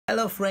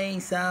Hello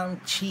friends,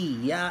 I'm Chi.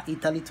 Yeah,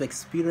 Italy to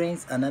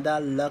experience another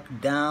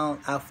lockdown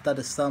after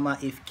the summer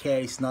if care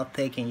is not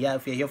taken. Yeah,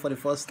 if you're here for the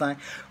first time,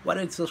 why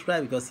don't you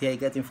subscribe, because here you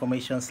get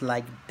informations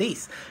like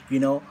this.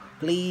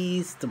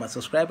 Please, to my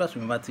subscribers,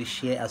 remember to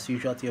share as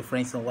usual to your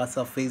friends on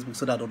WhatsApp, Facebook,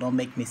 so that they don't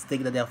make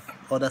mistakes that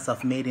others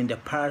have made in the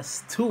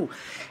past too.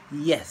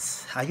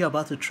 Yes, are you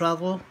about to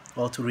travel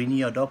or to renew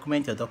your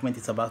document? Your document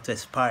is about to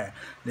expire.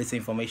 This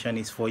information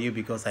is for you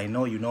because I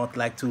know you don't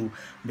like to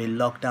be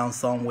locked down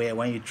somewhere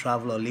when you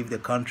travel or leave the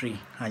country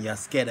and you're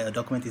scared that your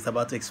document is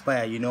about to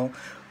expire.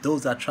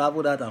 Those that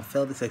traveled out and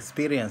felt this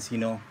experience,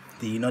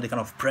 the kind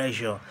of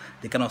pressure,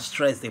 the kind of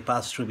stress they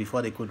passed through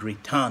before they could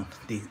return,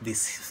 the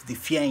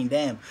fear in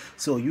them.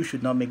 So you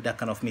should not make that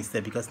kind of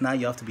mistake, because now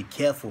you have to be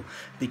careful,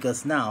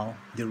 because now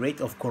the rate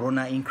of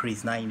corona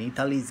increase now in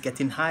Italy is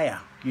getting higher.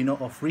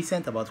 Of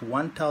recent about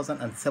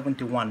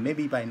 1,071,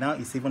 maybe by now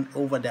it's even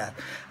over that,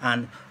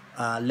 and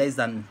less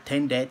than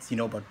 10 deaths,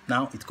 but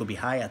now it could be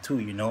higher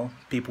too.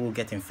 People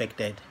get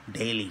infected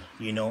daily.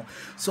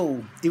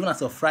 So even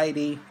as of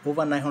Friday,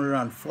 over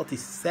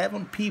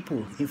 947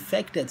 people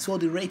infected. So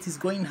the rate is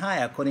going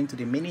higher, according to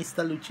the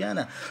minister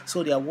Luciana.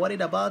 So they are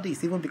worried about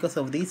this. Even because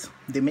of this,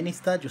 the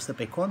minister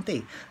Giuseppe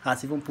Conte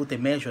has even put a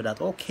measure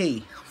that,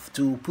 okay,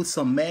 to put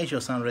some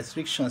measures and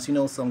restrictions,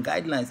 some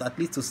guidelines, at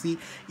least to see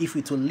if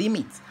it will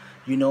limit,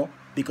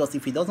 because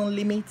if it doesn't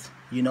limit,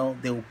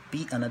 there will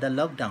be another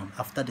lockdown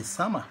after the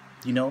summer.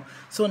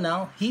 So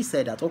now he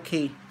said that,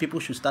 okay, people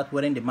should start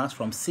wearing the mask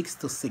from 6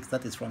 to 6,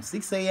 that is from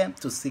 6 a.m.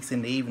 to 6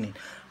 in the evening.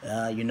 The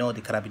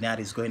carabinieri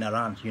is going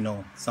around.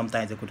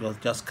 Sometimes they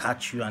could just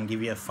catch you and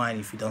give you a fine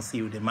if you don't see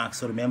you with the mask.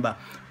 So remember,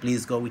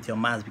 please go with your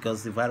mask,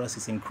 because the virus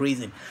is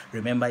increasing.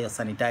 Remember your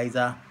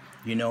sanitizer,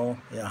 your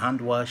hand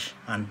wash,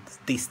 and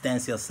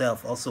distance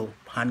yourself. Also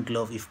hand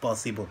glove if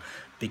possible,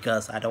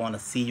 because I don't want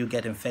to see you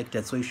get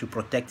infected. So you should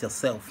protect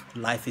yourself.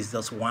 Life is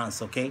just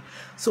once, okay?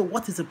 So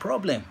what is the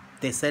problem?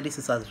 They said this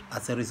is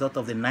as a result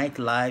of the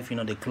nightlife,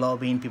 the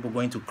clubbing, people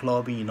going to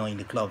clubbing, in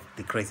the club,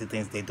 the crazy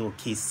things they do,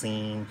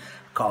 kissing,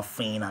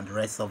 coughing, and the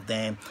rest of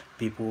them,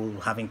 people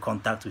having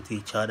contact with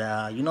each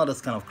other,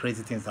 those kind of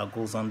crazy things that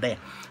goes on there.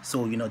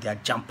 So, they are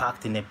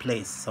jam-packed in a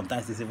place.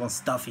 Sometimes it's even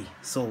stuffy.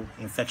 So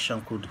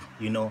infection could,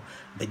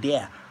 be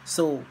there.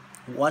 So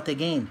what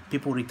again?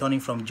 People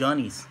returning from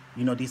journeys.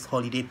 This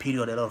holiday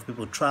period, a lot of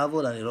people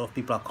travel and a lot of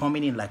people are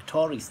coming in like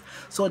tourists.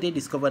 So they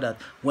discover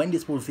that when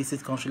these people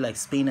visit countries like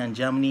Spain and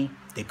Germany,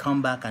 they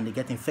come back and they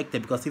get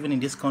infected, because even in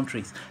these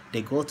countries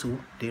they go to,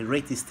 the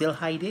rate is still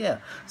high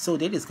there. So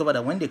they discover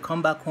that when they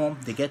come back home,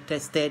 they get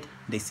tested,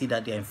 they see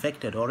that they're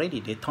infected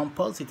already, they turn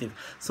positive.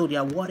 So they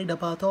are worried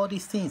about all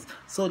these things.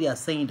 So they are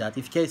saying that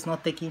if care is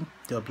not taken,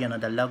 there will be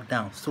another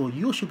lockdown. So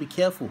you should be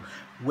careful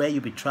where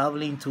you be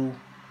traveling to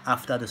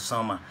after the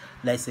summer.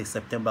 Let's say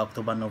September,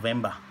 October,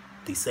 November,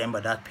 December,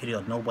 that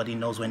period. Nobody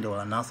knows when they will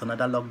announce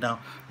another lockdown.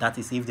 That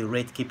is if the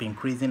rate keep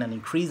increasing and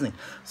increasing.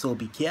 So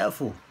be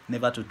careful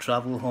never to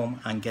travel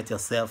home and get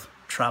yourself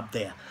trapped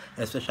there,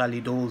 especially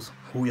those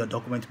who your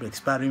document will be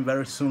expiring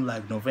very soon,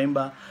 like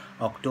November,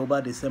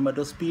 October, December,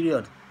 those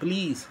periods.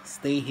 Please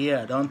stay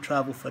here, don't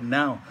travel for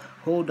now.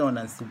 Hold on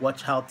and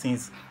watch how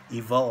things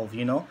evolve,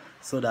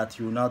 so that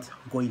you not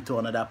go into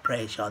another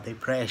pressure,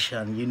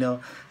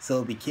 depression,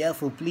 so be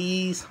careful,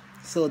 please.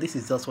 So this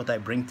is just what I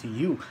bring to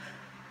you,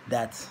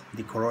 that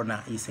the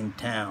corona is in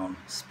town,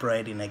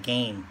 spreading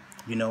again.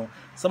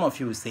 Some of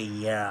you will say,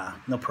 yeah,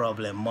 no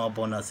problem, more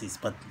bonuses,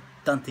 but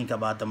don't think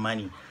about the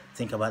money,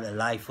 think about the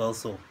life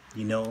also.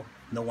 No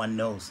one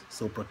knows,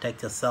 so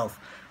protect yourself,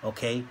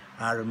 okay?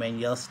 I remain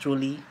yours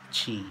truly,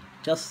 Chi.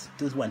 Just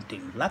do one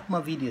thing, like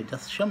my video,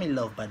 just show me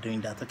love by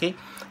doing that, okay?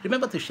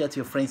 Remember to share to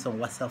your friends on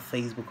WhatsApp,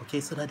 Facebook, okay,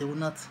 so that they will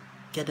not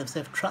get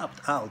themselves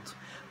trapped out.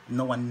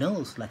 No one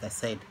knows, like I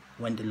said,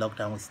 when the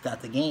lockdown will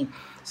start again.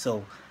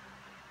 So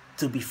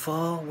to be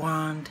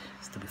forewarned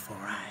is to be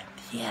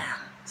forearmed. Yeah,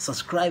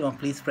 subscribe and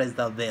please press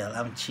that bell.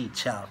 I'm Chi.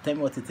 Ciao. Tell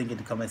me what you think in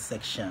the comment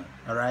section.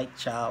 All right,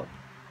 ciao.